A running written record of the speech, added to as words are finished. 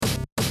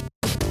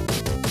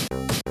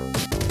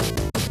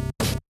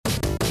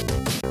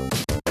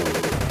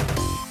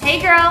Hey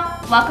girl,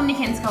 welcome to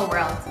Kinsco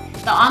World,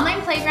 the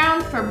online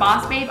playground for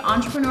boss babe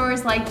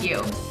entrepreneurs like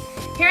you.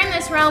 Here in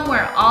this realm,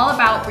 we're all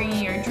about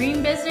bringing your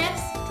dream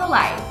business to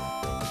life.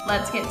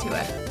 Let's get to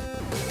it.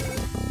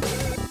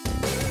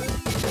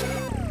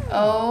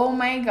 Oh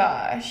my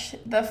gosh,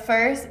 the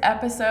first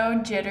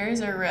episode jitters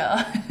are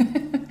real.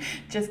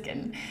 Just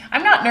kidding.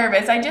 I'm not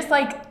nervous. I just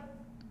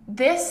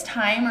this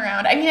time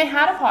around, I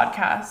had a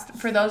podcast,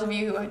 for those of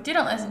you who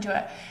didn't listen to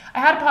it. I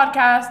had a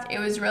podcast. It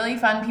was really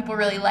fun. People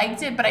really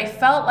liked it, but I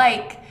felt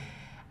I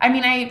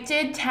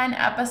did 10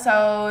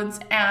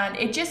 episodes and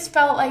it just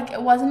felt like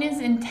it wasn't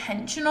as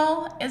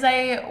intentional as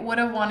I would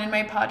have wanted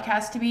my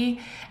podcast to be,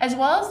 as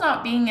well as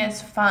not being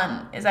as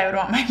fun as I would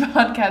want my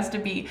podcast to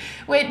be,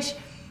 which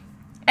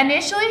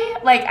initially,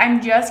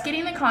 I'm just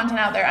getting the content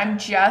out there. I'm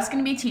just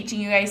going to be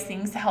teaching you guys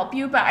things to help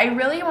you, but I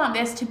really want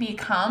this to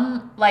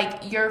become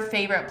your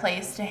favorite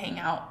place to hang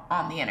out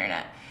on the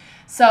internet.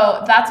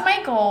 So that's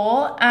my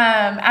goal.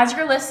 As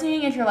you're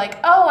listening, if you're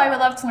oh, I would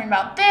love to learn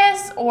about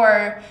this,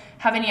 or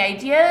have any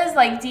ideas,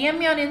 DM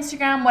me on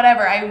Instagram,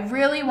 whatever. I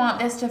really want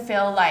this to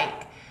feel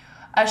like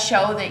a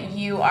show that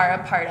you are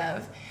a part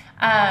of.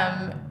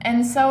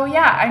 And so,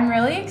 yeah, I'm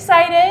really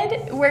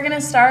excited. We're going to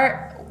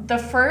start the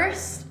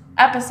first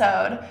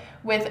episode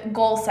with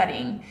goal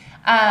setting,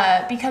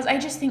 because I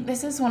just think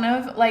this is one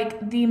of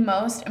the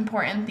most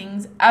important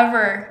things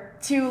ever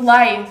to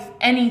life.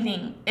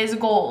 Anything is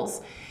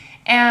goals.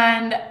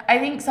 And I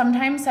think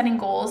sometimes setting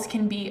goals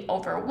can be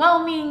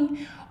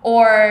overwhelming,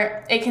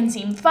 or it can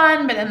seem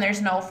fun, but then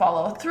there's no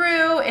follow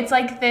through. It's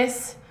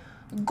this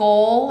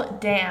goal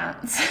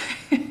dance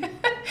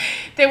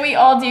that we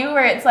all do,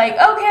 where it's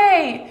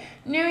okay,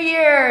 new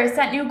year,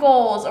 set new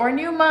goals, or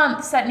new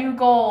month, set new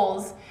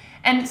goals.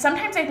 And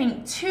sometimes I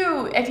think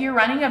too, if you're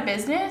running a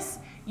business,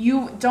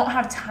 you don't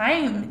have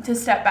time to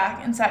step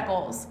back and set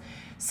goals.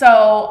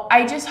 So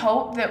I just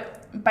hope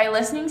that by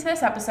listening to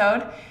this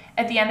episode,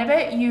 at the end of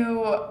it,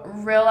 you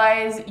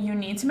realize you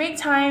need to make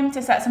time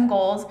to set some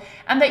goals,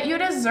 and that you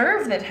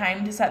deserve the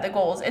time to set the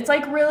goals. It's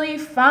really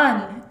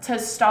fun to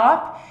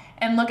stop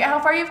and look at how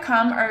far you've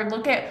come, or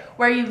look at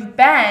where you've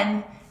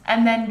been,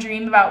 and then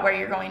dream about where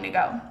you're going to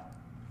go.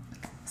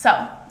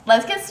 So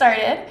let's get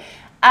started.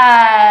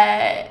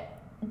 I'm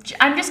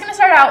just going to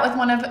start out with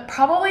one of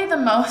probably the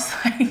most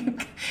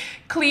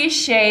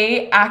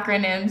cliche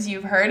acronyms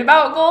you've heard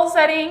about goal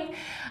setting.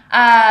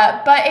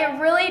 But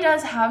it really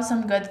does have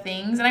some good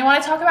things. And I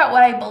want to talk about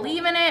what I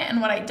believe in it and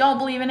what I don't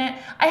believe in it.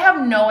 I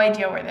have no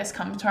idea where this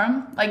comes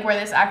from, where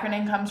this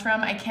acronym comes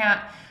from. I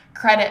can't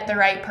credit the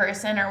right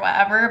person or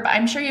whatever, but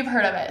I'm sure you've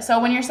heard of it.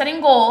 So when you're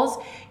setting goals,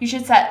 you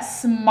should set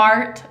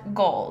SMART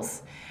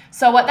goals.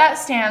 So what that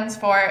stands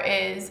for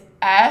is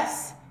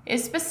S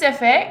is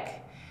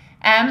specific,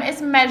 M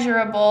is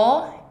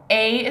measurable,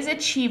 A is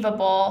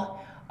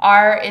achievable,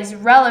 R is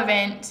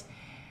relevant,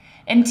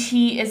 and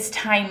T is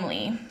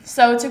timely.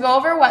 So to go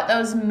over what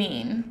those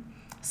mean,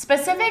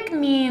 specific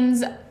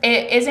means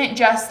it isn't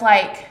just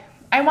I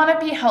want to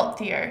be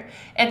healthier.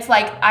 It's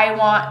I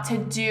want to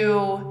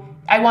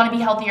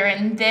be healthier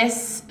in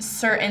this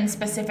certain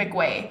specific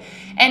way.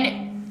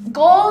 And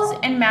goals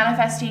and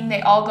manifesting,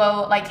 they all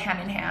go hand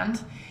in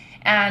hand.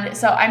 And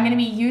so I'm going to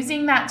be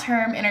using that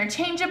term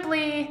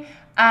interchangeably.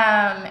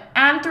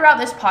 And throughout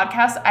this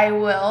podcast, I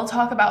will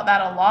talk about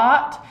that a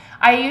lot.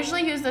 I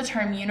usually use the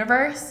term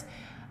universe,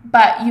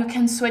 but you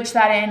can switch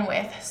that in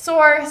with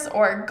source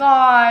or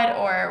God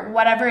or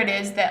whatever it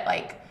is that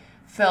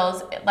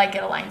feels it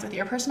aligns with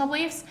your personal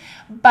beliefs.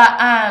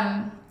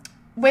 But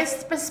with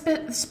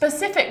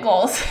specific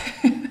goals,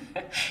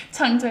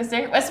 tongue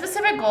twister, with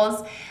specific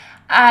goals,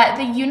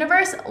 the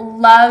universe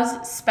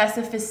loves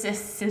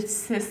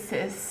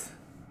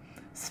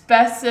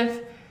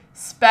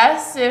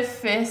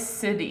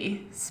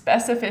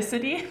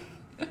specificity.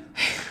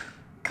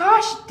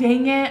 Gosh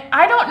dang it.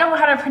 I don't know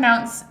how to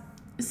pronounce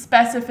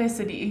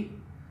specificity.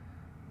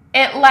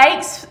 It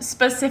likes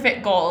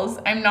specific goals.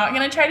 I'm not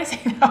going to try to say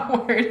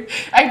that word.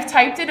 I've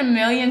typed it a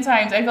million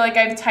times. I feel like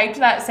I've typed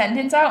that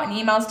sentence out in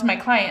emails to my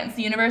clients.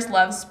 The universe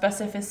loves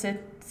specificity.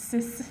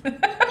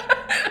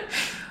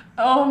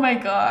 Oh my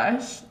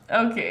gosh.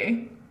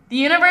 Okay. The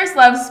universe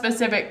loves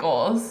specific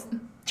goals.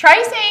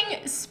 Try saying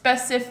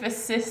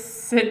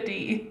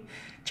specificity.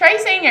 Try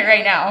saying it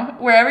right now,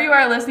 wherever you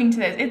are listening to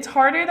this. It's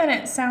harder than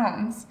it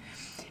sounds.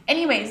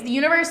 Anyways, the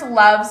universe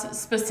loves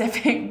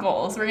specific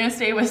goals. We're going to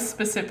stay with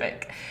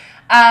specific.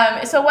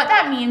 So what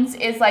that means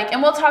is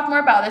and we'll talk more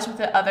about this with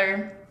the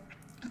other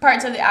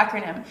parts of the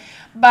acronym,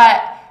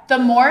 but the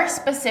more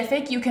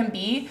specific you can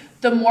be,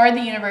 the more the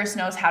universe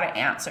knows how to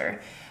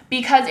answer.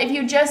 Because if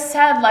you just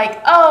said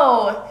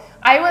oh,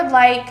 I would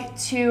like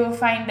to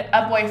find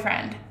a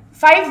boyfriend,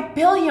 5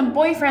 billion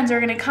boyfriends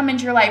are going to come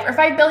into your life, or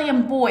 5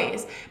 billion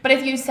boys. But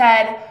if you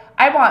said,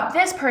 I want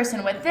this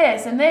person with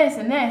this and this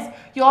and this,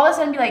 you'll all of a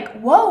sudden be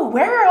whoa,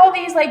 where are all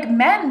these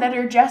men that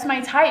are just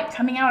my type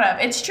coming out of?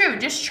 It's true.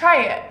 Just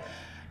try it.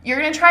 You're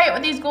going to try it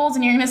with these goals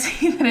and you're going to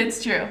see that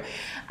it's true.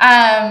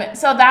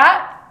 So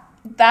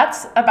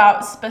that's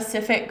about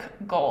specific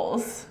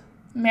goals.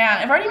 Man,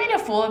 I've already made a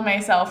fool of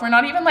myself. We're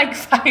not even like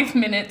 5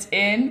 minutes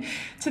in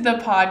to the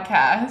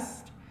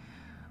podcast.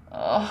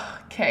 Oh,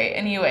 okay,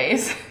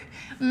 anyways.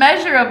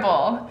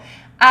 Measurable.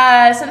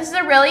 So this is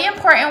a really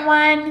important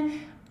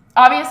one.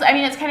 Obviously, I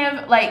mean, it's kind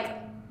of like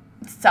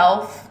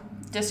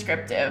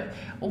self-descriptive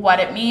what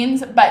it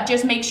means, but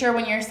just make sure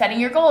when you're setting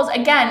your goals,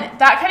 again,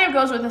 that kind of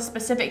goes with a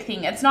specific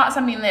thing. It's not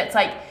something that's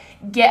like,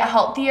 get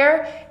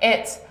healthier.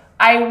 It's,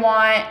 I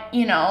want,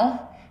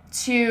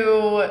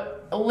 to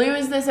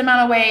lose this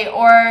amount of weight,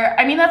 or,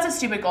 I mean, that's a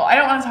stupid goal. I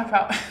don't want to talk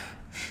about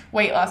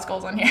weight loss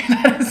goals on here.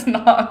 That's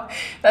not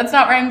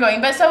where I'm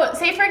going. But so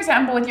say, for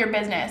example, with your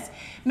business,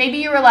 maybe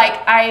you were like,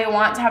 I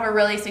want to have a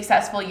really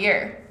successful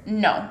year.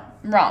 No,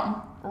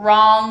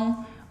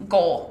 wrong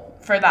goal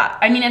for that.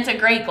 I mean, it's a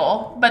great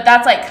goal, but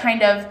that's like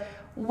kind of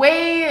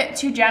way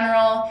too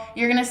general.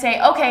 You're going to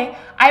say, okay,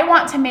 I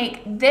want to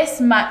make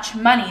this much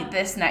money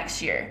this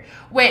next year,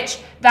 which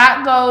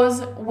that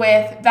goes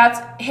with, that's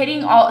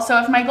hitting all. So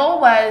if my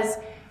goal was,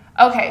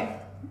 okay,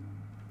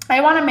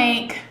 I want to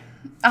make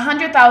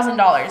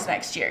 $100,000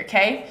 next year,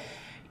 okay?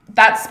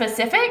 That's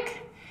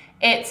specific.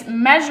 It's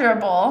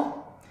measurable.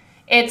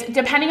 It's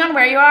depending on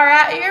where you are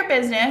at your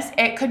business,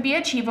 it could be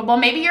achievable.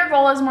 Maybe your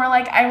goal is more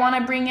like, I want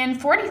to bring in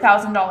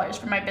 $40,000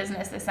 for my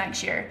business this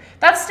next year.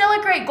 That's still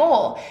a great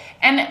goal.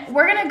 And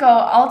we're going to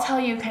I'll tell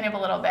you kind of a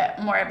little bit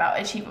more about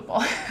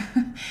achievable.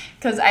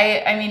 Because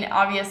I mean,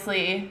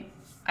 obviously,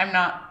 I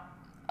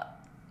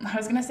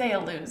was going to say a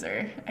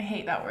loser. I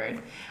hate that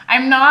word.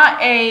 I'm not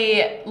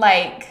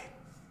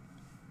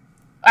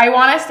I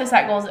want us to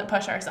set goals that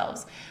push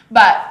ourselves.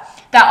 But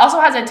that also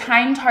has a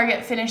time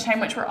target finish time,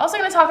 which we're also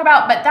going to talk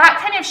about. But that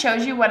kind of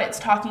shows you what it's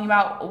talking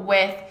about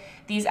with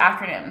these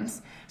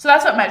acronyms. So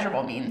that's what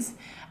measurable means.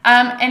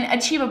 And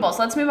achievable.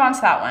 So let's move on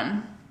to that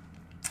one.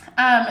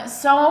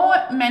 So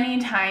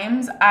many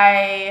times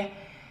I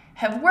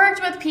have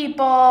worked with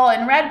people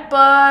and read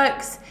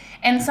books.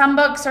 And some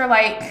books are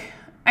like,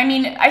 I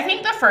mean, I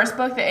think the first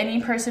book that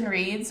any person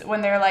reads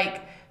when they're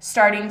like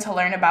starting to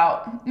learn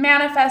about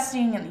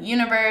manifesting and the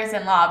universe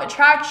and law of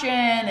attraction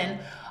and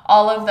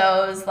all of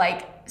those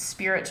like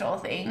spiritual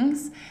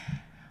things,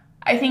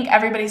 I think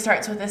everybody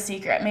starts with The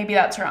Secret. Maybe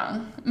that's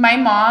wrong. My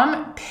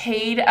mom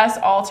paid us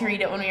all to read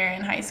it when we were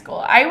in high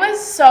school. I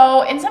was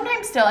so, and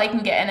sometimes still I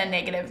can get in a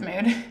negative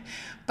mood,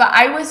 but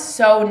I was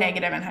so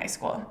negative in high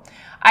school.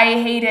 I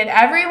hated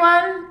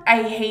everyone.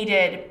 I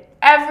hated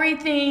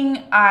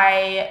everything.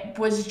 I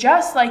was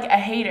just like a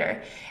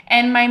hater.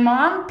 And my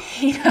mom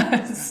paid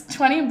us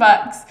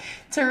 $20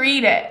 to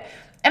read it.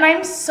 And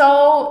I'm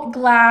so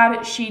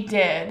glad she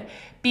did,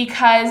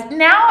 because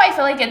now I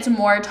feel like it's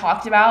more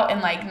talked about in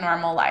like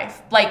normal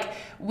life. Like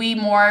we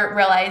more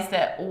realize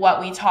that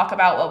what we talk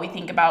about, what we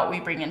think about,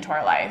 we bring into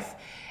our life.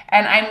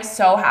 And I'm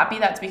so happy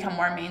that's become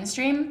more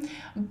mainstream.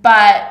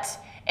 But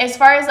as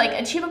far as like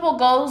achievable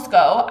goals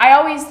go, I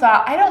always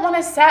thought I don't want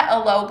to set a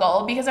low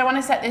goal because I want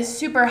to set this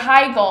super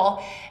high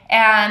goal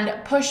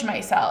and push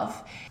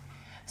myself.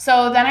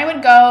 So then I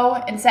would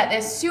go and set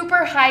this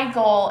super high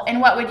goal,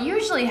 and what would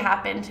usually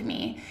happen to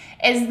me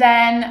is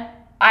then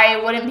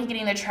I wouldn't be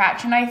getting the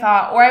traction I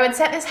thought, or I would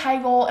set this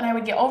high goal and I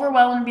would get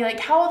overwhelmed and be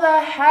like, how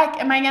the heck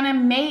am I going to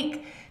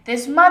make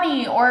this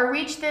money or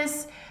reach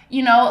this,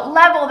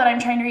 level that I'm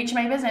trying to reach in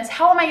my business?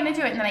 How am I going to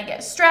do it? And then I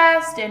get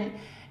stressed and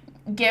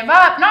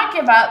not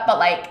give up, but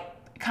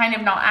like kind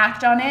of not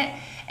act on it.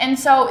 And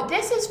so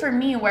this is for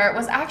me where it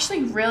was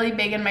actually really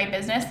big in my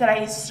business that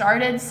I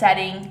started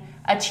setting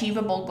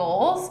achievable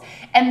goals.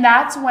 And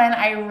that's when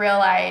I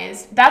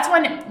realized,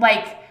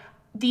 like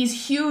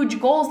these huge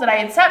goals that I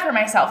had set for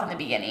myself in the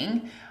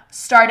beginning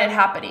started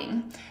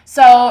happening.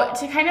 So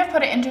to kind of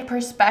put it into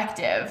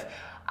perspective,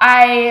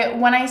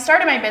 when I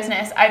started my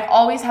business, I've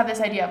always had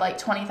this idea of like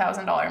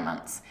 $20,000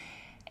 months.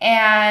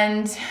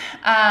 And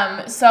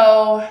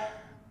so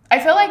I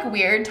feel like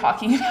weird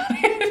talking about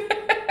it.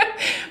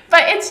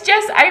 But it's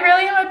just, I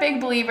really am a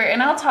big believer,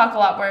 and I'll talk a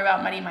lot more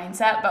about money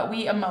mindset, but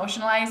we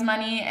emotionalize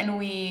money and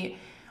we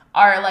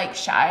are like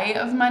shy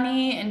of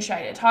money and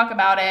shy to talk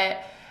about it.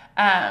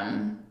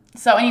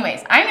 So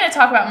anyways, I'm going to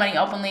talk about money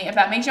openly. If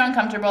that makes you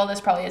uncomfortable, this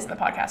probably isn't the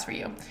podcast for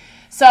you.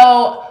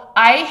 So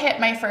I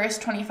hit my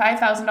first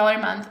 $25,000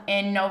 month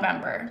in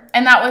November,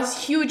 and that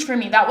was huge for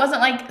me. That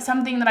wasn't like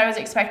something that I was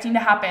expecting to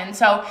happen.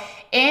 So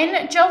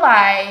in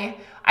July,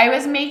 I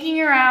was making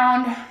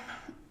around,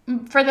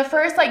 for the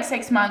first like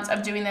 6 months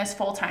of doing this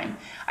full time,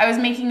 I was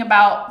making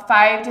about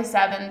 $5,000 to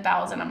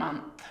 $7,000 a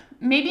month,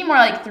 maybe more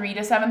like $3,000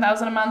 to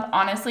 $7,000 a month.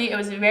 Honestly, it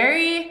was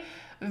very,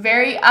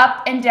 very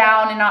up and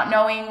down, and not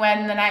knowing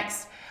when the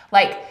next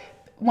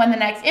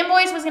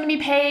invoice was going to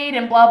be paid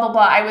and blah, blah,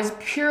 blah. I was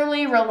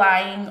purely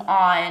relying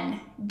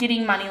on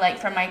getting money like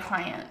from my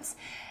clients.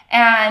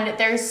 And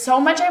there's so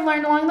much I've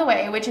learned along the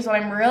way, which is what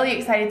I'm really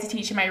excited to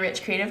teach in my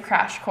Rich Creative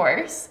Crash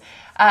course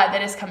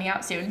that is coming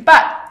out soon.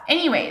 But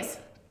anyways,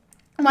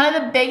 one of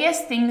the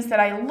biggest things that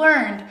I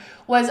learned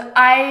was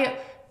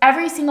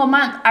every single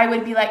month I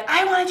would be like,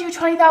 I want to do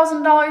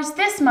 $20,000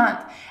 this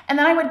month. And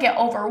then I would get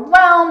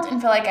overwhelmed and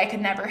feel like I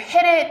could never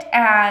hit it.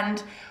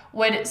 And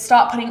would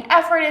stop putting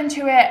effort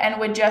into it, and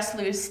would just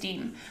lose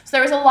steam. So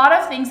there was a lot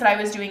of things that I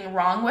was doing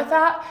wrong with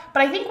that.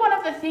 But I think one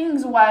of the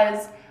things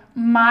was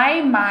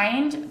my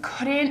mind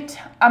couldn't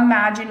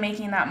imagine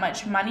making that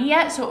much money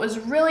yet. So it was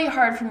really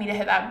hard for me to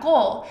hit that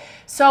goal.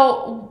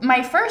 So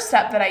my first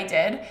step that I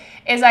did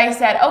is I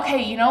said,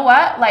 okay, you know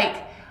what? Like,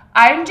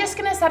 I'm just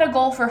going to set a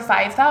goal for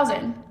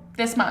 $5,000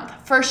 this month.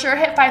 For sure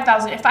hit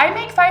 $5,000. If I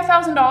make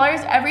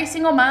 $5,000 every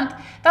single month,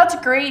 that's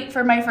great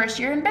for my first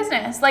year in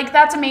business. Like,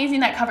 that's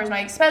amazing. That covers my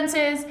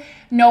expenses.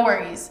 No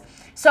worries.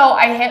 So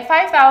I hit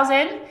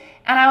 $5,000.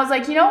 And I was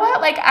like, you know what?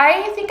 Like,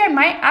 I think I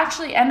might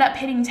actually end up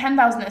hitting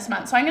 $10,000 this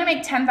month. So I'm going to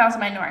make $10,000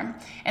 my norm.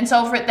 And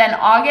so for then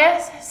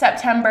August,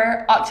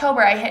 September,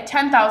 October, I hit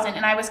 $10,000.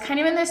 And I was kind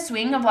of in this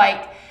swing of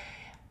like,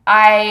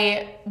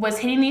 I was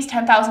hitting these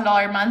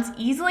 $10,000 months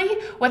easily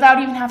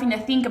without even having to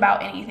think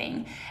about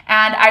anything.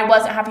 And I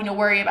wasn't having to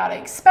worry about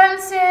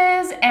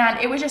expenses. And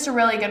it was just a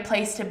really good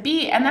place to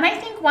be. And then I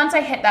think once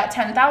I hit that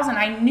 $10,000,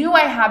 I knew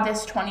I had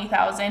this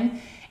 $20,000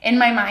 in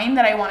my mind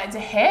that I wanted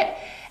to hit.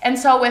 And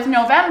so with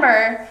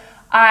November,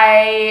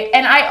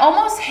 I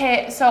almost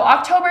hit, so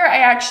October I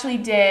actually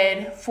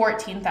did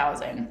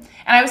 14,000, and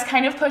I was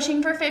kind of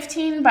pushing for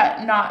 15,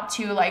 but not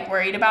too like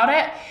worried about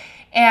it.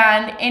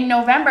 And in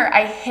November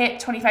I hit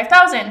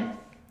 25,000.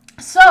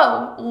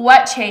 So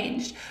what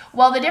changed?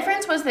 Well, the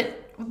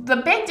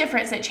big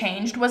difference that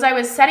changed was I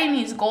was setting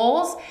these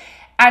goals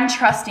and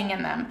trusting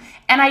in them.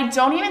 And I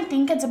don't even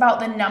think it's about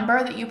the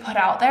number that you put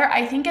out there.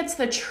 I think it's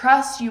the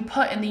trust you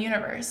put in the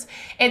universe.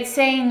 It's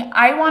saying,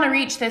 I want to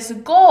reach this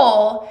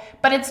goal,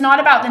 but it's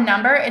not about the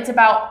number. It's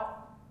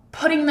about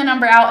putting the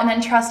number out and then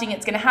trusting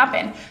it's going to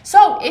happen.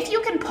 So if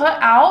you can put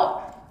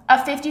out a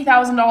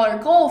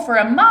 $50,000 goal for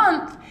a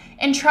month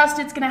and trust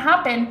it's going to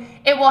happen,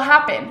 it will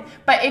happen.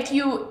 But if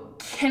you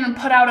can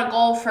put out a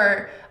goal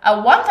for a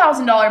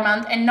 $1,000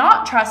 month and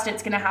not trust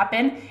it's going to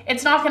happen,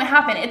 it's not going to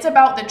happen. It's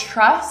about the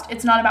trust.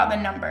 It's not about the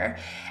number.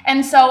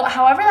 And so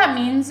however that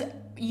means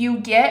you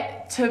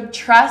get to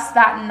trust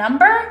that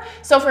number.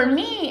 So for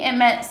me, it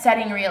meant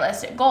setting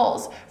realistic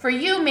goals. For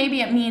you,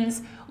 maybe it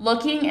means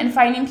looking and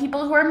finding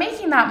people who are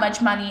making that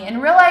much money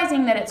and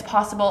realizing that it's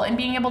possible and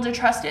being able to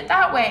trust it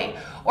that way.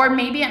 Or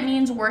maybe it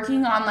means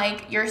working on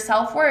like your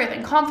self-worth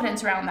and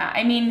confidence around that.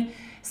 I mean,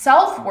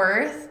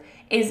 self-worth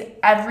is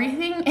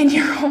everything in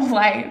your whole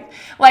life.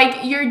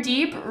 Like, your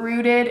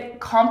deep-rooted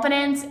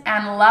confidence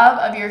and love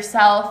of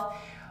yourself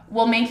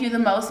will make you the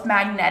most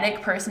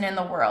magnetic person in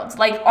the world.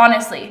 Like,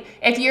 honestly,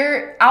 if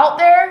you're out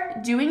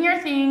there doing your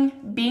thing,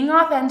 being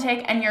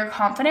authentic, and you're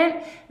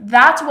confident,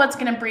 that's what's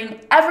gonna bring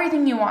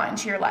everything you want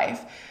into your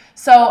life.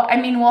 So, I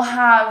mean, we'll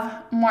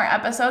have more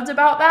episodes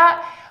about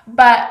that.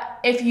 But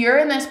if you're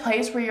in this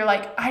place where you're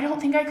like, I don't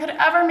think I could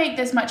ever make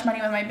this much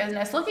money with my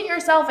business, look at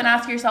yourself and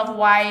ask yourself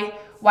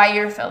why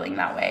you're feeling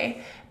that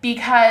way.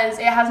 Because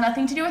it has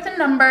nothing to do with a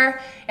number.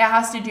 It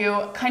has to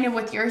do kind of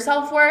with your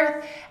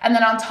self-worth. And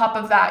then on top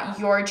of that,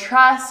 your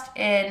trust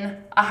in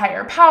a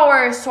higher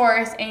power,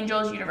 source,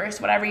 angels, universe,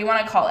 whatever you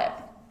want to call it.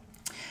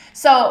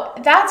 So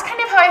that's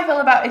kind of how I feel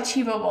about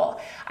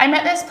achievable. I'm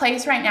at this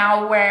place right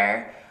now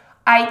where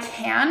I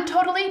can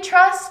totally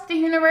trust the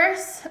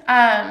universe.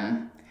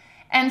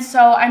 And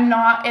so I'm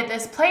not at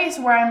this place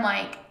where I'm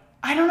like,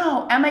 I don't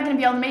know, am I going to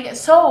be able to make it?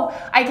 So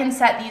I can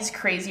set these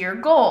crazier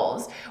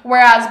goals.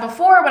 Whereas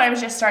before, when I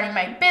was just starting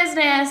my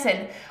business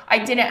and I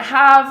didn't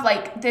have,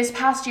 like, this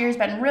past year has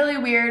been really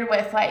weird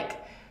with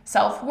like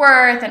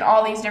self-worth and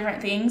all these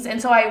different things.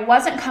 And so I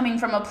wasn't coming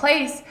from a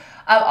place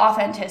of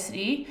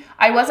authenticity.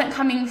 I wasn't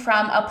coming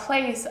from a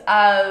place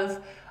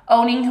of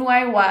owning who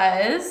I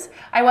was.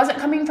 I wasn't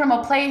coming from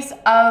a place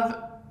of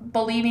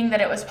believing that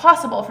it was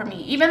possible for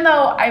me. Even though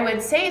I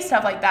would say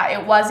stuff like that,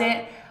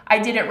 I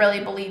didn't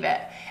really believe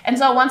it. And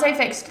so once I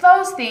fixed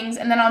those things,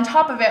 and then on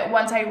top of it,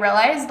 once I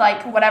realized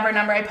like whatever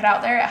number I put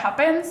out there, it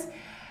happens,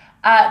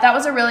 that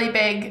was a really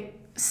big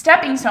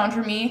stepping stone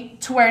for me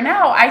to where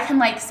now I can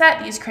like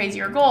set these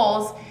crazier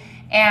goals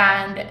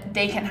and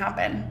they can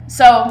happen.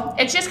 So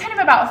it's just kind of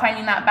about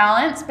finding that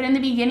balance. But in the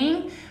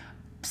beginning,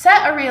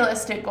 set a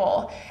realistic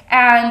goal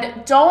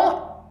and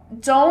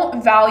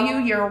don't value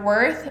your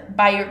worth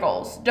by your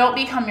goals. Don't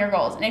become your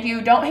goals. And if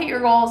you don't hit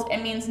your goals,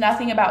 it means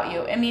nothing about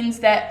you. It means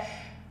that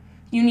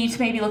you need to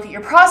maybe look at your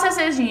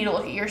processes, you need to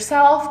look at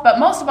yourself, but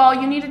most of all,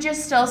 you need to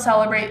just still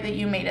celebrate that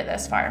you made it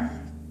this far.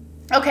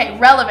 Okay,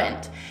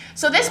 relevant.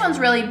 So this one's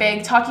really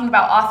big, talking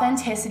about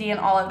authenticity and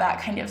all of that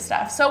kind of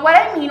stuff. So what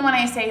I mean when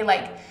I say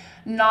like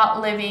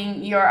not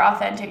living your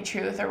authentic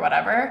truth or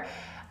whatever,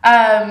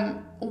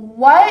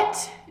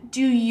 what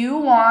do you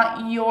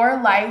want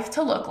your life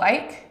to look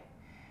like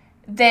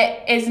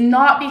that is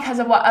not because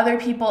of what other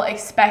people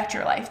expect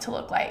your life to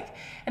look like?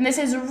 And this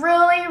is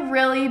really,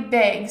 really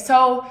big.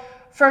 So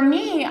for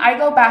me, I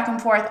go back and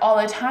forth all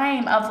the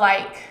time of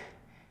like,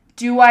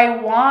 do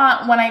I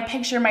want, when I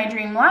picture my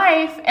dream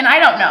life, and I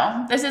don't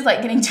know, this is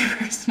like getting too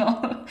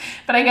personal,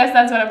 but I guess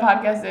that's what a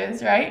podcast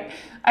is, right?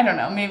 I don't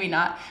know, maybe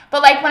not.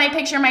 But like when I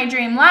picture my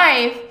dream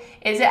life,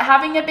 Is it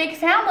having a big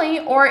family,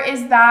 or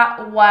is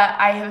that what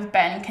I have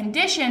been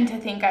conditioned to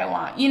think I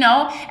want, you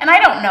know? And I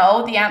don't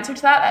know the answer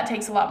to that. That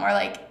takes a lot more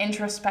like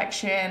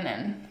introspection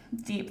and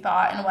deep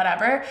thought and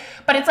whatever.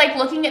 But it's like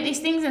looking at these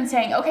things and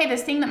saying, okay,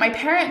 this thing that my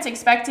parents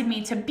expected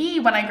me to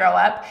be when I grow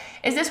up,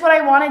 is this what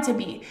I wanted to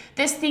be?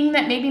 This thing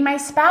that maybe my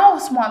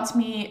spouse wants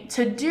me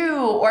to do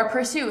or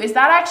pursue, is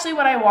that actually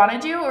what I want to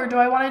do, or do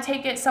I want to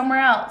take it somewhere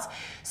else?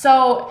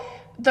 So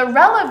the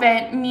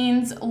relevant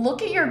means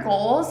look at your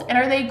goals, and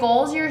are they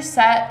goals you're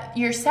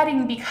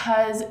setting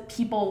because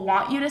people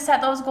want you to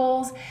set those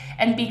goals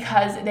and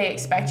because they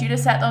expect you to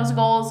set those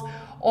goals,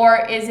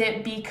 or is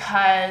it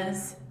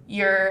because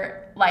you're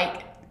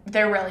like,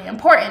 they're really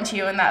important to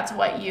you and that's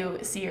what you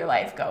see your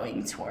life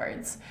going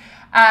towards?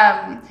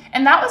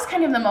 And that was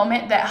kind of the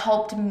moment that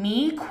helped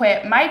me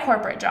quit my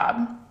corporate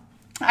job.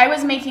 I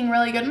was making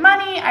really good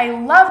money. I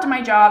loved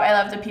my job. I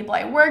loved the people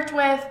I worked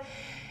with.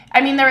 I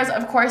mean, there was,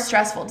 of course,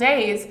 stressful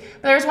days,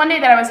 but there was one day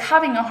that I was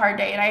having a hard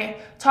day, and I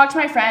talked to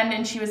my friend,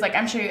 and she was like,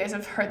 I'm sure you guys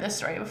have heard this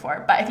story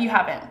before, but if you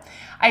haven't,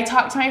 I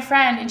talked to my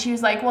friend, and she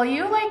was like, well,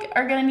 you like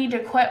are going to need to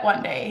quit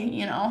one day,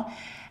 you know?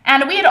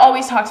 And we had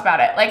always talked about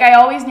it. Like, I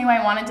always knew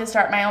I wanted to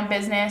start my own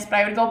business, but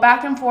I would go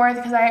back and forth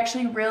because I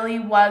actually really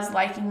was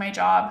liking my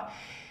job.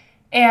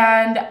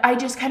 And I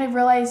just kind of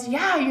realized,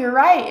 yeah, you're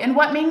right. And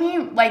what made me,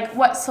 like,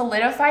 what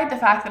solidified the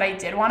fact that I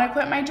did want to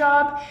quit my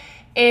job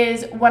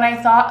is when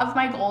I thought of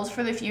my goals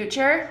for the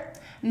future,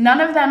 none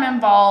of them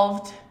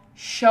involved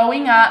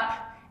showing up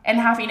and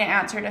having to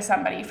answer to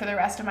somebody for the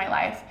rest of my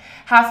life,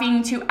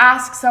 having to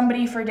ask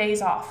somebody for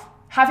days off,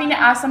 having to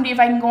ask somebody if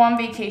I can go on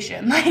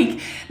vacation.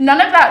 Like,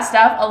 none of that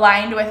stuff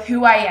aligned with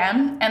who I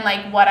am and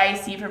like what I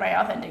see for my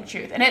authentic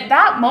truth. And at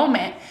that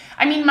moment,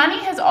 I mean, money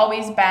has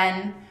always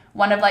been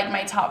one of like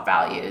my top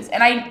values,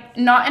 and I,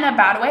 not in a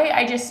bad way,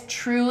 I just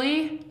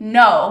truly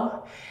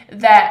know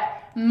that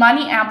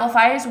money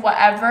amplifies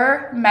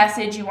whatever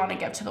message you want to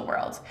give to the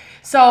world.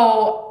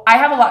 So I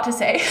have a lot to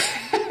say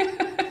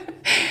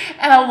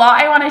and a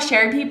lot I want to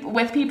share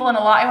with people, and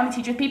a lot I want to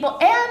teach with people.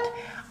 And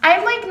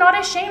I'm like not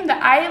ashamed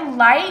that I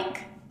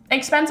like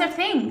expensive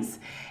things.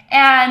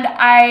 And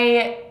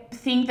I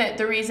think that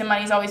the reason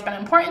money's always been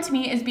important to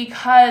me is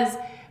because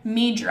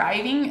me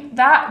driving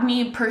that,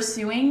 me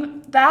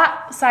pursuing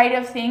that side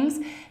of things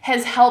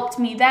has helped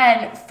me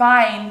then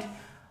find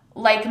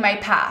like my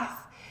path.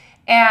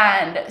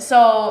 And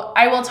so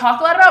I will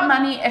talk a lot about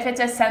money. If it's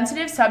a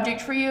sensitive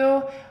subject for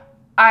you,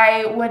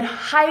 I would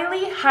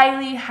highly,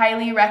 highly,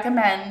 highly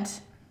recommend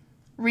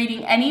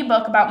reading any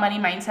book about money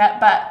mindset.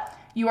 But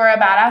You Are a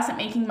Badass at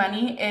Making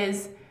Money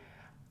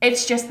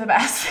it's just the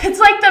best. It's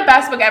like the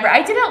best book ever.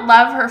 I didn't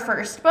love her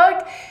first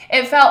book.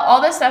 It felt,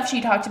 all the stuff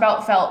she talked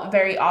about felt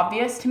very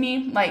obvious to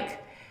me.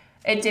 Like,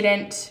 it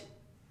didn't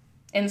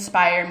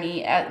inspire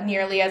me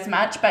nearly as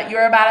much, but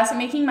You're a Badass at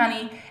Making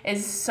Money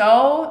is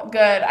so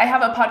good. I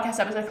have a podcast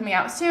episode coming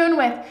out soon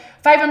with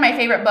 5 of my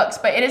favorite books,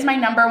 but it is my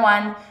number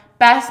one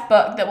best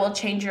book that will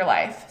change your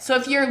life. So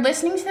if you're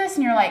listening to this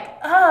and you're like,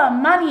 oh,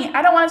 money,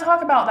 I don't want to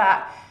talk about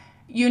that,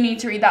 you need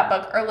to read that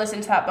book or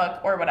listen to that book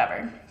or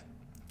whatever.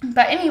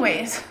 But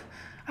anyways,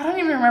 I don't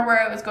even remember where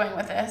I was going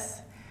with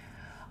this.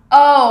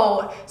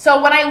 Oh,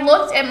 so when I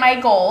looked at my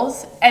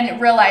goals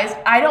and realized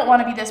I don't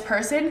want to be this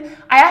person,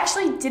 I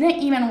actually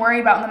didn't even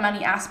worry about the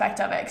money aspect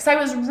of it because I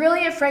was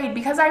really afraid,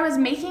 because I was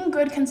making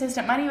good,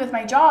 consistent money with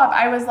my job.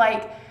 I was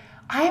like,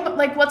 I'm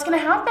like, what's going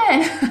to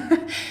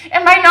happen?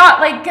 Am I not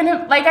like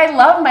gonna, like, I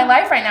love my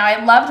life right now.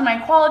 I loved my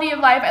quality of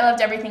life. I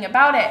loved everything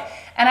about it.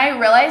 And I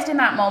realized in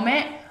that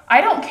moment, I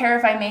don't care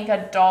if I make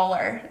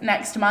 $1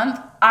 next month.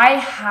 I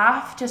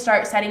have to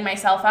start setting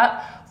myself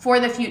up for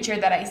the future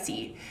that I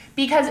see.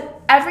 Because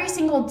every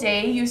single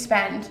day you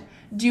spend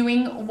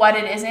doing what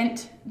it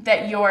isn't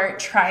that you're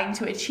trying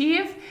to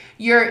achieve,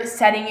 you're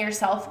setting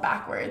yourself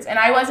backwards. And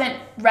I wasn't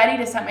ready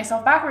to set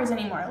myself backwards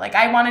anymore. Like,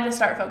 I wanted to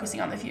start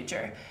focusing on the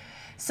future.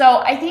 So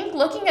I think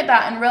looking at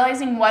that and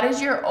realizing what is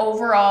your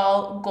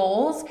overall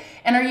goals,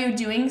 and are you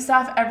doing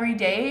stuff every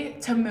day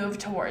to move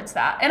towards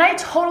that? And I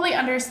totally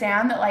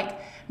understand that, like,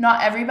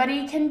 not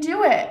everybody can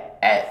do it,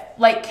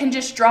 like can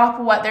just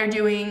drop what they're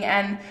doing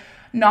and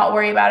not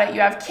worry about it. You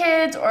have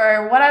kids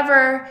or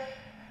whatever.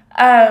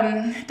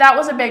 That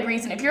was a big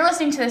reason. If you're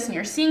listening to this and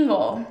you're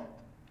single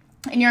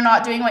and you're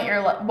not doing what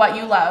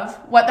you love,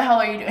 what the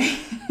hell are you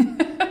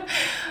doing?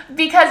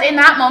 Because in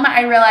that moment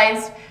I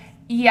realized,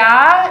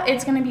 yeah,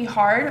 it's going to be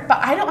hard, but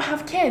I don't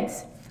have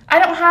kids. I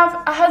don't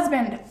have a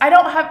husband. I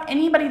don't have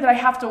anybody that I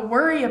have to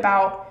worry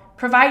about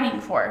providing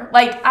for.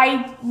 Like,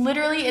 I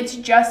literally, it's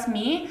just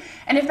me.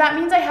 And if that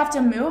means I have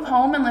to move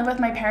home and live with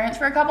my parents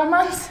for a couple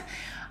months,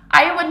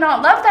 I would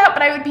not love that,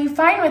 but I would be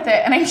fine with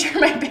it. And I'm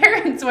sure my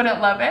parents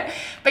wouldn't love it.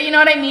 But you know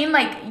what I mean?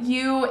 Like,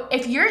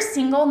 if you're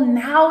single,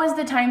 now is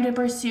the time to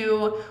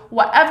pursue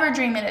whatever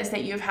dream it is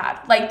that you've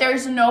had. Like,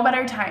 there's no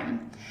better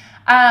time.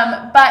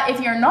 But if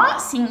you're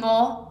not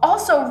single,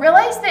 also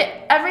realize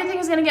that everything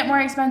is going to get more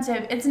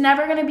expensive. It's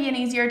never going to be an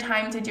easier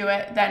time to do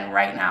it than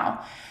right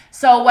now.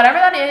 So whatever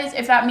that is,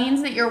 if that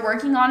means that you're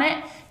working on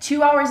it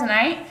 2 hours a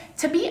night,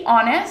 to be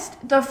honest,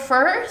 the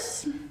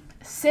first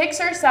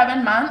 6 or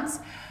 7 months.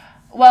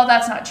 Well,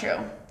 that's not true.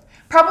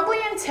 Probably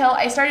until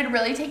I started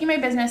really taking my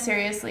business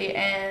seriously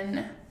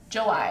in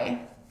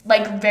July,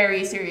 like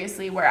very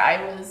seriously, where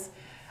I've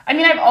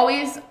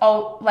always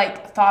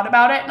like thought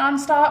about it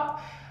nonstop,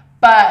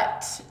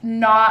 but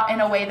not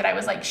in a way that I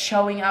was like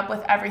showing up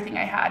with everything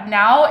I had.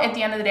 Now, at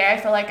the end of the day, I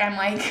feel like I'm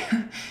like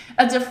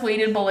a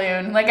deflated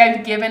balloon. Like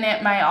I've given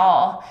it my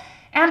all.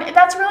 And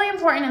that's really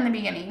important in the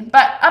beginning.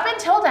 But up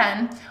until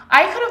then,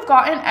 I could have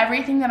gotten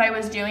everything that I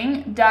was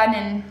doing done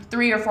in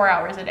 3 or 4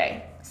 hours a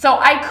day. So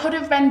I could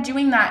have been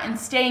doing that and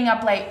staying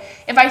up late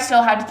if I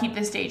still had to keep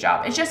this day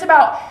job. It's just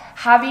about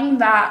having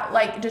that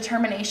like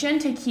determination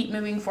to keep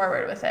moving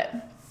forward with it.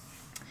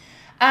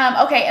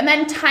 Okay, and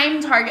then time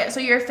target, so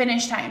your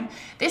finish time.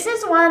 This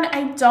is one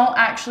I don't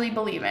actually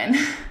believe in.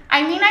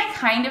 I mean, I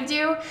kind of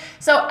do.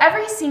 So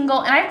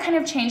and I've kind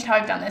of changed how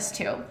I've done this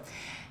too.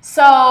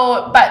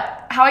 So,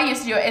 but how I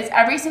used to do it is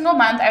every single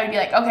month I would be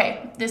like,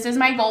 okay, this is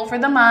my goal for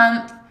the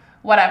month,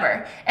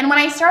 whatever. And when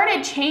I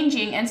started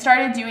changing and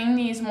started doing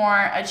these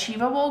more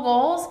achievable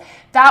goals,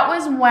 that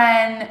was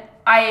when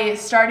I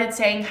started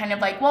saying kind of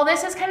like, well,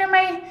 this is kind of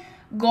my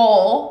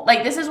goal.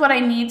 Like, this is what I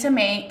need to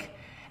make.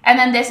 And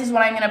then this is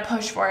what I'm going to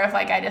push for if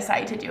like I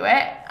decide to do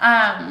it.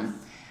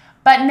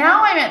 But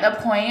now I'm at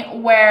the point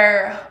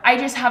where I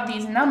just have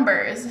these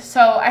numbers. So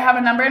I have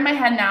a number in my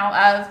head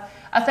now of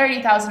a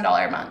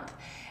 $30,000 a month.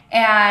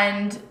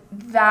 And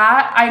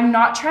that I'm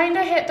not trying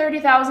to hit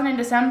 30,000 in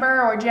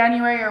December or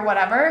January or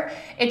whatever.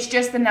 It's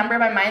just the number in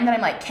my mind that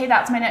I'm like, okay,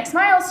 that's my next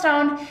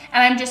milestone. And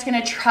I'm just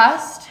going to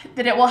trust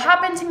that it will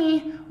happen to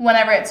me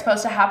whenever it's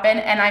supposed to happen.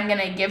 And I'm going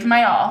to give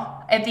my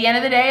all. At the end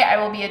of the day,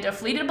 I will be a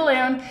deflated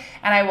balloon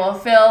and I will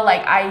feel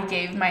like I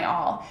gave my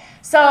all.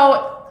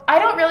 So I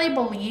don't really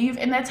believe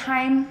in the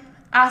time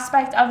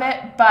aspect of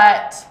it,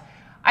 but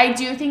I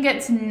do think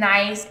it's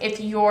nice if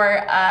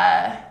you're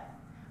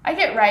I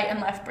get right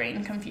and left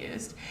brain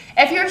confused.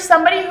 If you're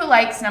somebody who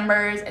likes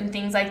numbers and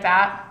things like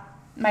that,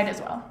 might as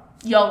well.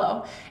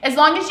 YOLO. As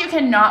long as you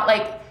cannot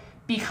like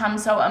become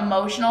so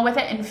emotional with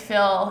it and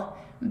feel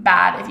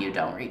bad if you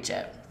don't reach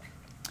it.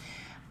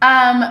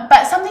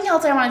 But something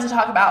else I wanted to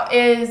talk about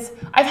is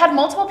I've had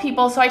multiple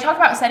people, so I talk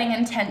about setting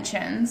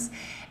intentions,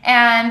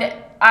 and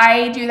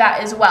I do that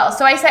as well.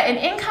 So I set an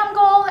income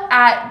goal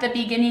at the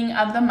beginning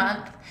of the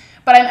month,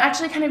 but I'm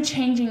actually kind of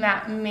changing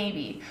that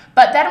maybe.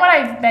 But then what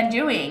I've been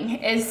doing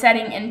is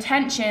setting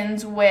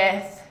intentions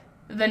with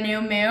the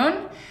new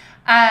moon.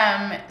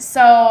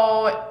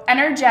 So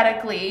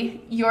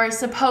energetically, you're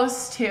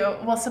supposed to,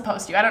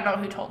 I don't know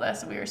who told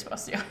us we were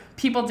supposed to.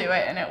 People do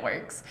it and it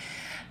works.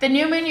 The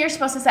new moon, you're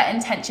supposed to set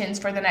intentions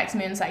for the next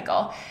moon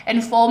cycle.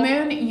 And full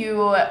moon,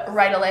 you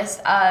write a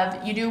list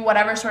you do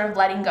whatever sort of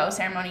letting go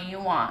ceremony you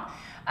want.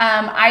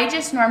 I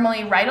just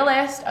normally write a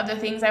list of the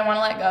things I want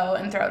to let go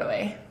and throw it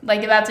away.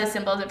 Like, that's as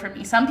simple as it for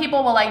me. Some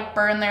people will like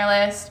burn their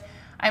list.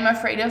 I'm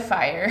afraid of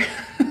fire,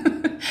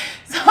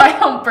 so I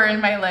don't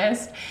burn my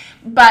list.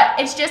 But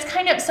it's just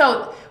kind of,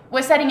 so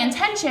with setting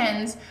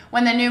intentions,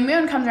 when the new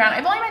moon comes around,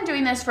 I've only been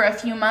doing this for a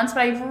few months,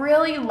 but I've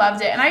really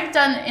loved it. And I've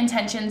done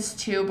intentions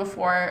too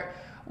before,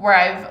 where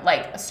I've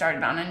like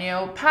started on a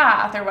new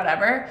path or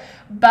whatever.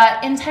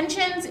 But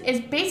intentions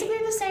is basically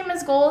the same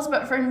as goals,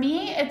 but for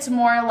me, it's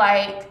more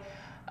like,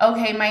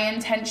 okay, my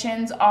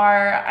intentions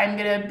are I'm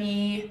going to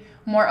be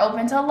more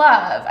open to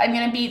love.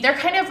 They're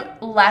kind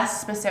of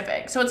less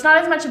specific. So it's not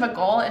as much of a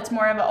goal. It's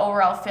more of an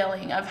overall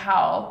feeling of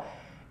how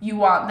you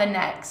want the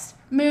next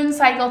moon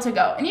cycle to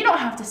go. And you don't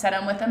have to set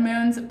them with the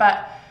moons,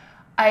 but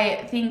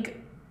I think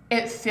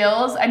it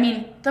feels,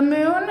 the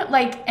moon,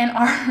 like in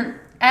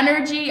our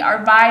energy,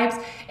 our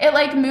vibes, it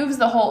like moves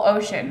the whole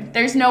ocean.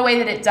 There's no way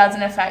that it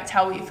doesn't affect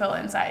how we feel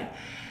inside.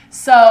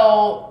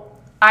 So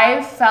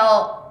I've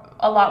felt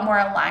a lot more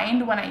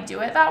aligned when I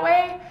do it that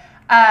way.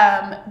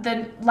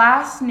 The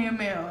last new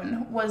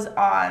moon was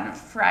on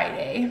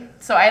Friday.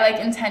 So I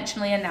like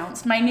intentionally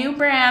announced my new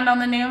brand on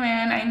the new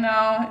moon. I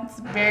know, it's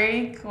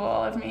very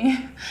cool of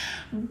me.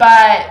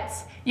 But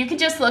you could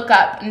just look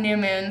up new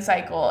moon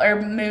cycle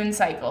or moon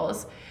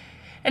cycles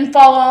and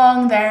follow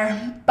along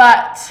there.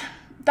 But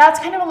that's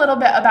kind of a little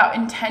bit about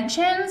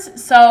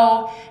intentions.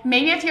 So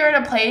maybe if you're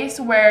at a place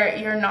where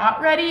you're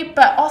not ready,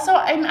 but also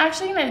I'm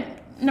actually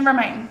never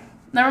mind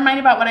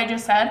about what I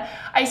just said.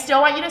 I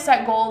still want you to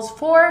set goals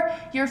for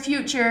your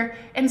future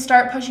and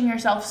start pushing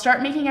yourself.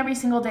 Start making every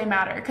single day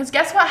matter. Because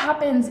guess what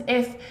happens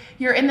if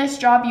you're in this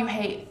job you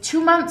hate?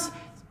 2 months,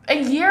 a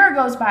year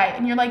goes by,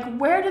 and you're like,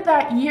 where did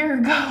that year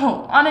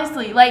go?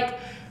 Honestly, like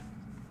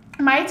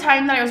my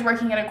time that I was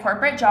working at a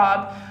corporate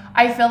job,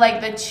 I feel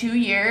like the 2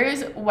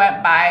 years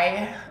went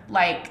by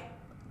like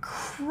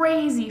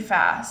crazy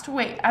fast.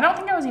 Wait, I don't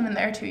think I was even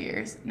there 2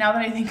 years. Now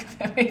that I think of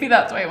it, maybe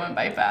that's why it went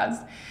by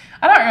fast.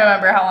 I don't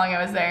remember how long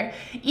I was there.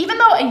 Even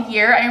though a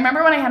year, I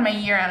remember when I had my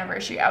year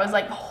anniversary, I was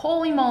like,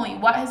 holy moly,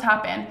 what has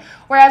happened?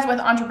 Whereas with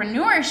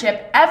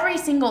entrepreneurship, every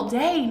single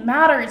day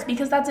matters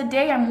because that's a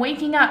day I'm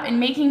waking up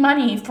and making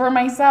money for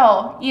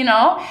myself, you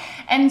know?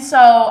 And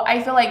so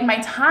I feel like my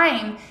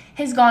time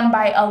has gone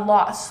by a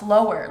lot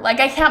slower. Like,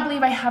 I can't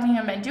believe I haven't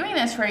even been doing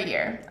this for a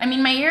year. I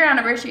mean, my year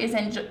anniversary is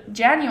in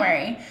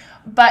January,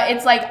 but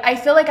it's like, I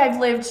feel like I've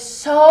lived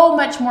so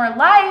much more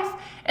life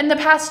in the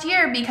past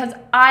year because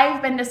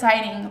I've been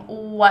deciding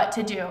what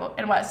to do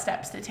and what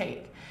steps to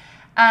take.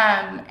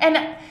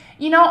 And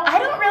you know, I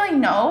don't really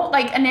know,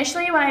 like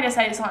initially when I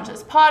decided to launch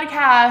this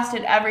podcast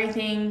and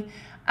everything,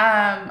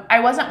 I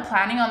wasn't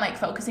planning on like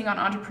focusing on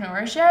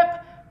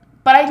entrepreneurship,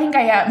 but I think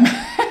I am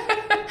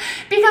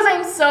because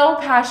I'm so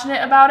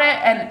passionate about it,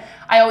 and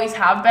I always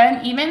have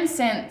been. Even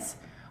since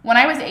when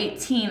I was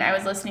 18, I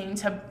was listening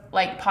to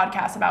like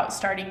podcasts about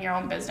starting your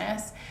own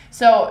business.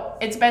 So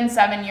it's been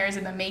 7 years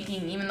in the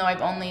making, even though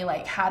I've only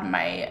like had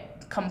my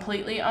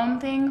completely own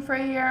thing for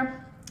a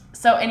year.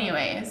 So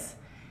anyways,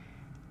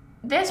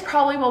 this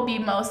probably will be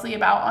mostly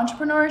about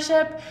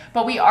entrepreneurship,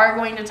 but we are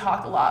going to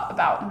talk a lot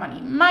about money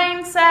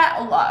mindset,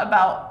 a lot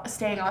about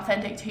staying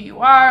authentic to who you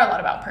are, a lot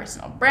about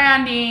personal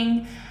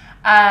branding,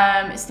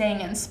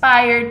 staying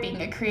inspired,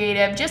 being a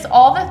creative, just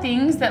all the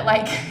things that,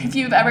 like, if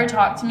you've ever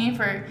talked to me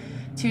for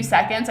 2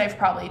 seconds, I've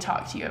probably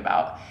talked to you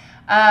about.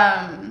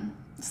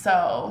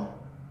 So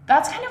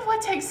that's kind of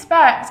what to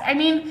expect. I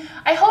mean,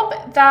 I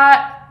hope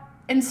that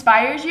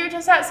inspires you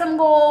to set some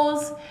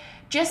goals.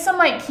 Just some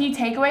like key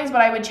takeaways,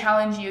 what I would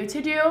challenge you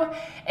to do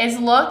is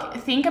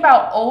think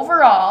about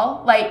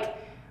overall, like,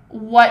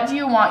 what do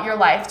you want your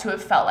life to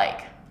have felt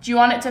like? Do you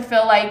want it to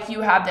feel like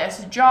you had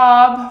this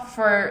job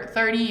for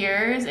 30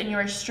 years and you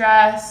were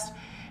stressed,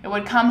 it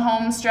would come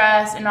home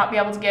stressed and not be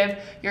able to give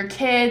your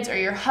kids or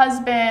your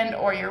husband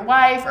or your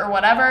wife or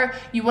whatever,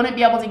 you wouldn't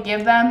be able to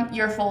give them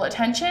your full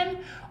attention?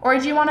 Or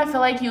do you want to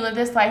feel like you live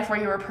this life where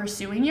you were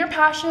pursuing your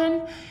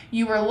passion,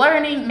 you were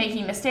learning,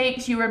 making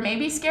mistakes, you were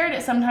maybe scared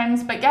at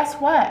sometimes, but guess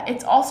what?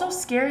 It's also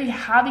scary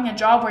having a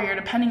job where you're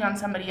depending on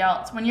somebody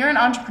else. When you're an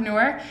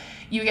entrepreneur,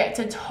 you get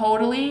to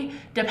totally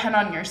depend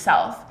on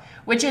yourself,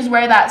 which is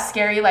where that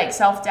scary like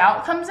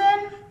self-doubt comes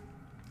in,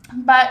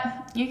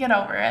 but you get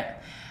over it.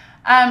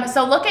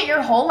 So look at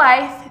your whole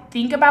life,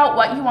 think about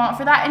what you want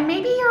for that, and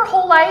maybe your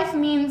whole life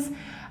means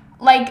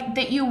like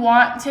that you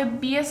want to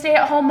be a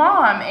stay-at-home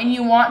mom and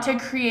you want to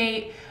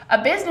create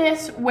a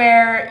business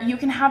where you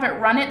can have it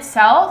run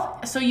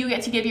itself so you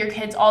get to give your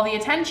kids all the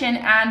attention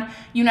and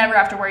you never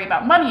have to worry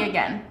about money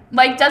again.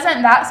 Like,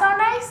 doesn't that sound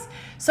nice?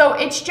 So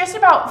it's just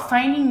about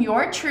finding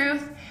your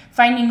truth,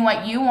 finding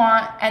what you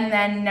want, and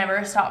then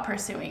never stop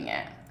pursuing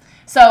it.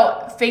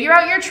 So figure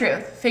out your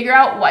truth, figure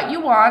out what you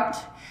want,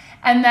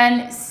 and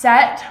then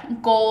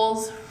set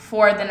goals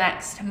for the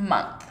next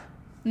month,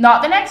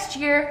 not the next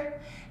year.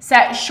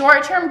 Set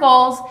short-term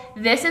goals.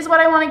 This is what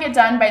I want to get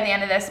done by the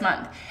end of this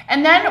month.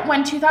 And then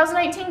when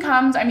 2019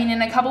 comes, I mean,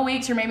 in a couple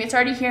weeks, or maybe it's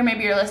already here,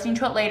 maybe you're listening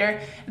to it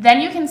later,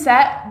 then you can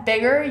set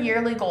bigger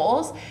yearly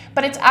goals.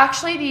 But it's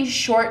actually these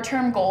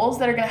short-term goals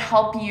that are going to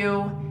help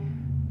you,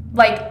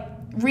 like,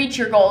 reach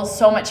your goals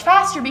so much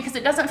faster, because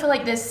it doesn't feel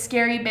like this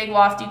scary, big,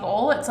 lofty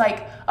goal. It's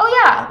like,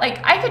 oh yeah, like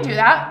I could do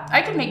that.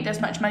 I could make this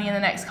much money in the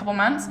next couple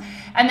months.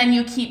 And then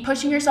you keep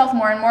pushing yourself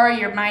more and more.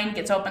 Your mind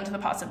gets open to the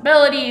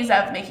possibilities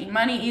of making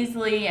money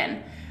easily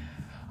and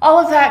all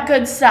of that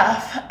good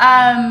stuff.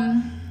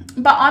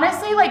 But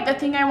honestly, like, the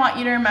thing I want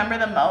you to remember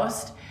the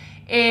most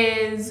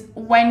is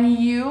when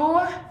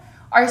you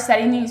are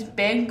setting these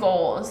big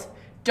goals,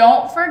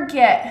 don't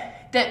forget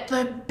that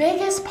the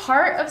biggest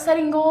part of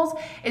setting goals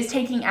is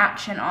taking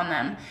action on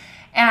them.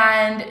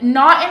 And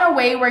not in a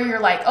way where you're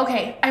like,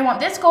 okay, I want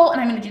this goal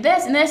and I'm going to do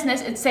this and this and this.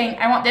 It's saying,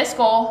 I want this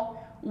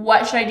goal.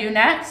 What should I do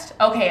next?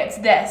 Okay, it's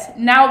this.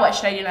 Now what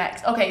should I do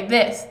next? Okay,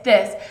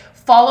 this.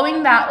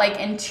 Following that like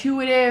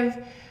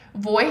intuitive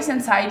voice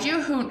inside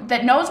you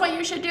that knows what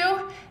you should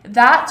do,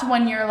 that's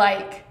when you're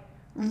like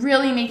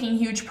really making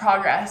huge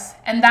progress.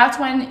 And that's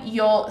when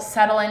you'll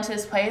settle into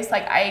this place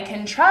like, I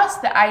can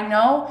trust that I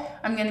know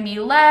I'm going to be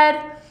led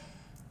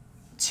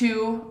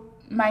to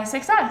my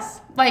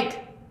success.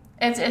 Like,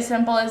 it's as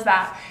simple as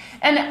that.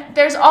 And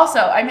there's also,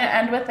 I'm going to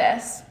end with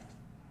this.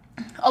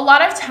 A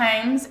lot of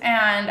times,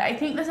 and I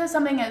think this is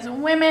something as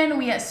women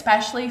we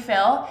especially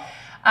feel,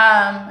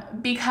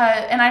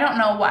 because, and I don't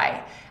know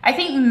why. I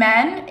think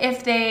men,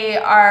 if they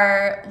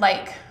are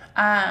like,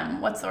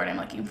 what's the word I'm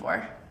looking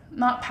for?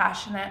 Not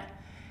passionate.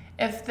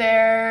 If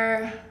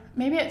they're,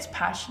 maybe it's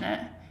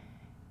passionate.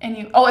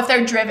 If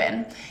they're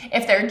driven.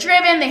 If they're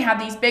driven, they have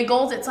these big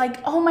goals. It's like,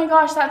 oh my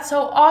gosh, that's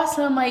so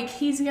awesome. Like,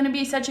 he's going to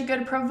be such a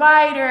good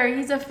provider.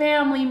 He's a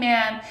family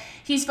man.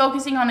 He's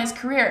focusing on his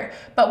career.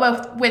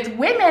 But with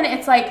women,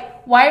 it's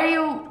like, why are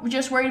you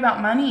just worried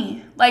about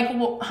money? Like,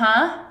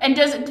 huh? And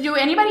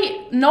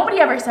nobody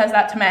ever says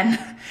that to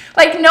men.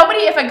 Like,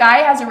 nobody, if a guy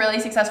has a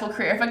really successful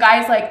career, if a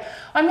guy's like,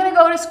 I'm going to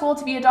go to school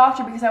to be a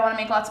doctor because I want to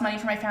make lots of money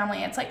for my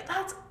family, it's like,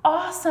 that's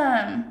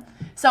awesome.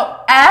 So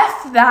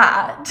F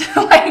that,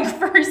 like,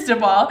 first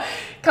of all,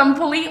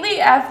 completely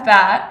F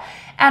that,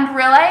 and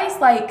realize,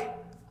 like,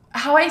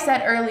 how I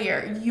said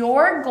earlier,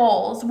 your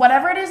goals,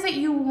 whatever it is that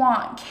you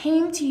want,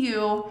 came to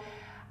you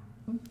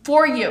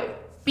for you,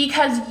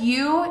 because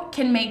you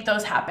can make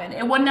those happen.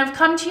 It wouldn't have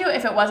come to you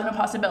if it wasn't a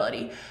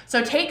possibility.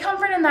 So take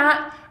comfort in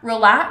that,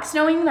 relax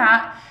knowing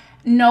that,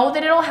 know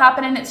that it'll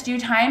happen in its due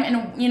time.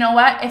 And you know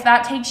what? If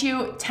that takes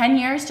you 10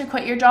 years to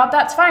quit your job,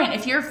 that's fine.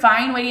 If you're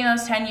fine waiting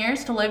those 10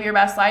 years to live your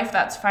best life,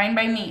 that's fine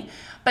by me.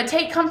 But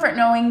take comfort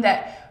knowing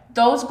that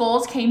those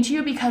goals came to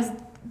you because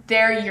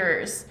they're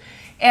yours.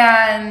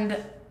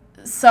 And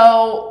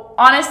so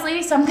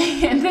honestly,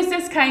 something, and this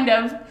is kind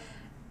of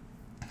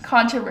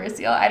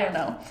controversial, I don't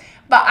know.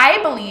 But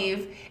I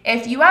believe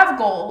if you have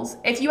goals,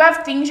 if you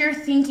have things you're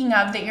thinking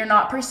of that you're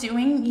not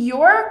pursuing,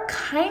 you're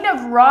kind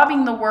of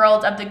robbing the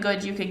world of the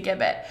good you could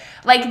give it.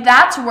 Like,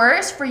 that's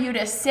worse for you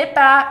to sit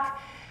back,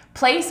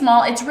 play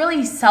small. It's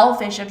really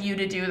selfish of you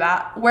to do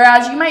that.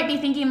 Whereas you might be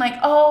thinking like,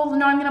 oh,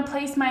 no, I'm going to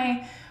place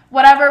my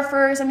whatever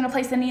first. I'm going to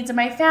place the needs of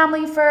my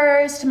family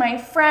first, my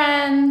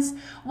friends.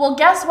 Well,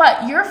 guess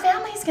what? Your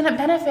family's going to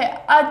benefit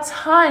a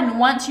ton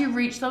once you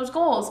reach those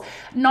goals.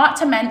 Not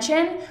to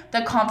mention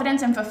the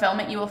confidence and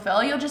fulfillment you will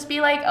feel. You'll just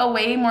be like a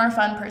way more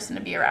fun person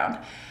to be around.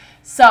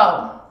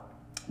 So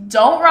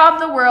don't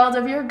rob the world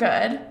of your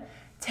good.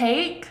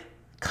 Take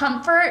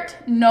comfort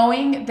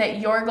knowing that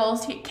your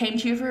goals came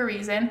to you for a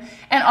reason.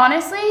 And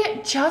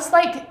honestly, just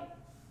like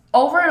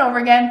over and over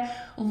again,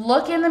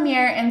 look in the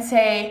mirror and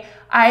say,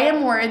 I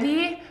am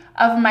worthy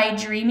of my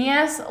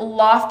dreamiest,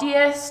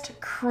 loftiest,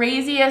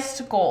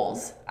 craziest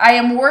goals. I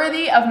am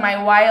worthy of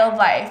my wild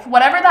life.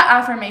 Whatever that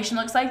affirmation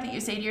looks like that you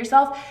say to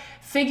yourself,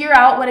 figure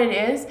out what it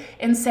is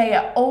and say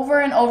it over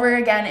and over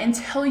again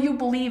until you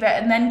believe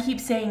it, and then keep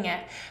saying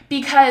it.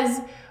 Because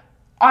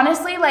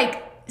honestly,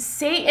 like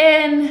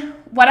Satan,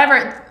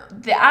 whatever,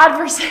 the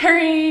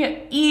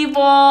adversary,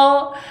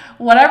 evil,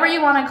 whatever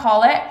you want to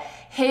call it,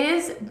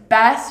 his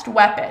best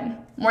weapon,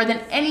 more than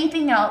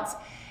anything else,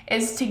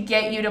 is to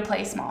get you to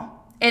play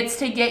small. It's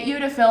to get you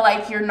to feel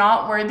like you're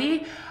not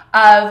worthy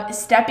of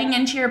stepping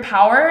into your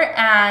power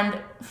and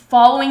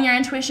following your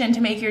intuition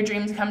to make your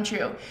dreams come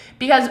true.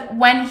 Because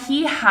when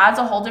he has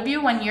a hold of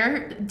you, when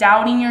you're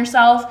doubting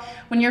yourself,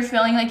 when you're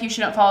feeling like you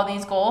shouldn't follow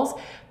these goals,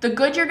 the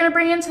good you're going to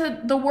bring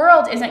into the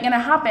world isn't going to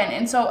happen.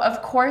 And so,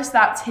 of course,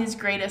 that's his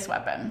greatest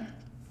weapon.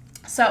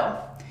 So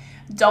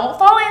don't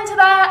fall into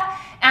that.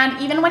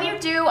 And even when you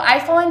do, I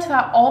fall into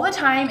that all the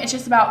time. It's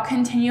just about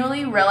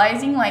continually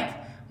realizing, like,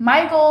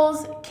 my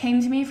goals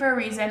came to me for a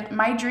reason.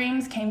 My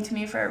dreams came to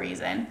me for a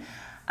reason.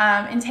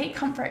 And take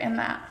comfort in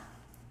that.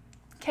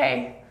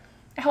 Okay.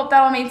 I hope that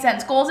all made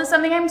sense. Goals is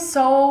something I'm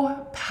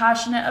so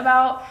passionate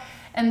about.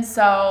 And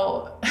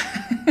so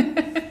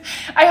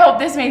I hope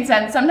this made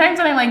sense. Sometimes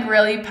when I'm like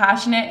really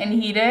passionate and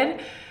heated,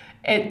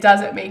 it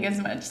doesn't make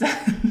as much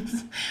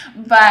sense.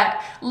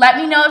 But let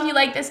me know if you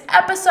like this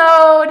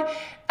episode.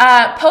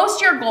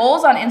 Post your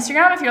goals on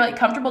Instagram if you're like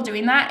comfortable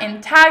doing that,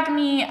 and tag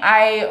me.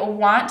 I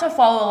want to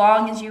follow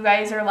along as you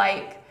guys are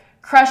like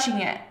crushing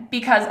it,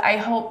 because I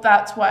hope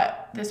that's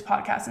what this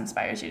podcast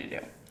inspires you to do.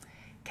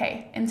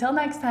 Okay, until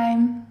next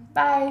time,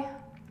 bye.